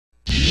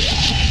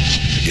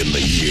In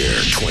the year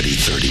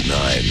 2039,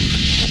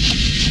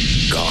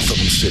 Gotham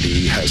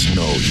City has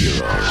no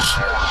heroes.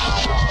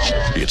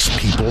 Its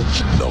people,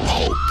 no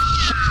hope.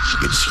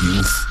 Its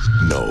youth,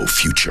 no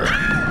future.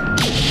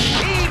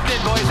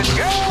 Evening, boys and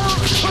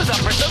girls. Who's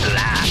up for some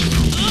laughs?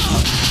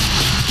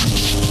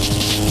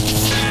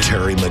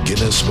 Terry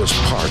McGinnis was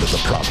part of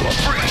the problem.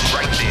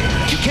 Right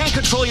there. You can't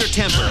control your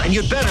temper, and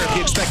you'd better if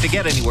you expect to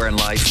get anywhere in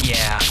life.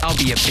 Yeah, I'll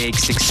be a big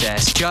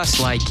success, just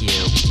like you.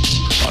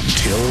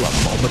 Until a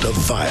moment of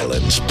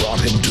violence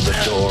brought him to the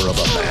door of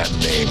a man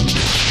named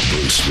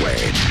Bruce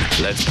Wayne.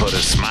 Let's put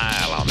a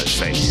smile on his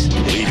face.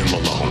 Leave him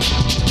alone.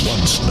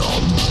 Once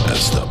known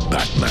as the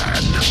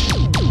Batman.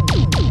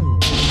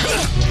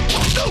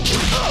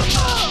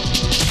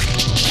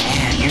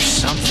 Man, you're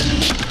something.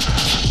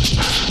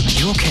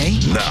 You okay?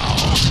 Now,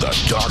 the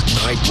Dark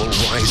Knight will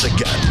rise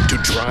again to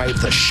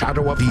drive the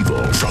shadow of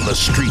evil from the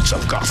streets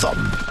of Gotham.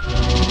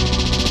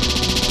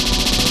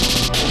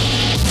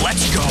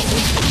 Let's go!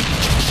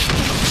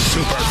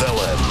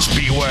 Supervillains,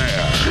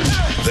 beware!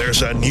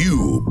 There's a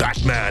new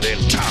Batman in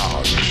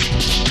town.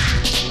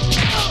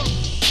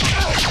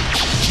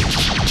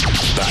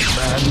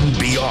 Batman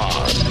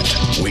Beyond.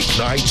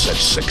 Weeknights at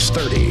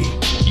 6:30.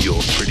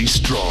 You're pretty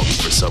strong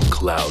for some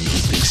clown who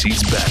thinks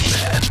he's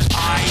Batman.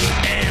 I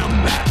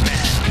am Batman.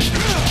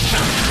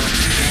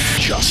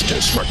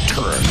 Justice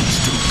returns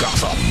to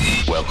Gotham.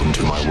 Welcome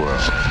to my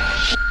world.